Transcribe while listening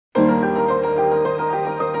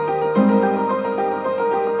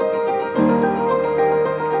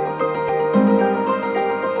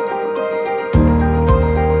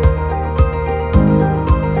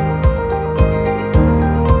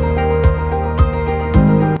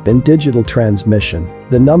In digital transmission,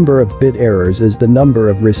 the number of bit errors is the number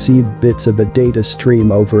of received bits of a data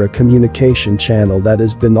stream over a communication channel that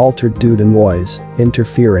has been altered due to noise,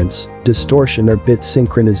 interference, distortion or bit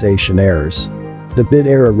synchronization errors. The bit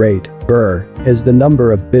error rate, BER, is the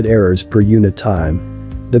number of bit errors per unit time.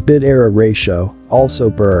 The bit error ratio, also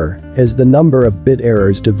BER, is the number of bit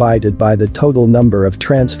errors divided by the total number of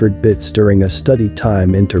transferred bits during a study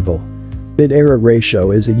time interval. Bit error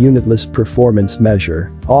ratio is a unitless performance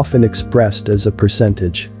measure, often expressed as a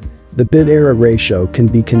percentage. The bit error ratio can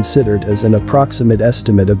be considered as an approximate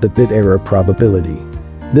estimate of the bit error probability.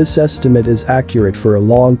 This estimate is accurate for a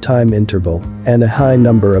long time interval and a high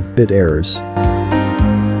number of bit errors.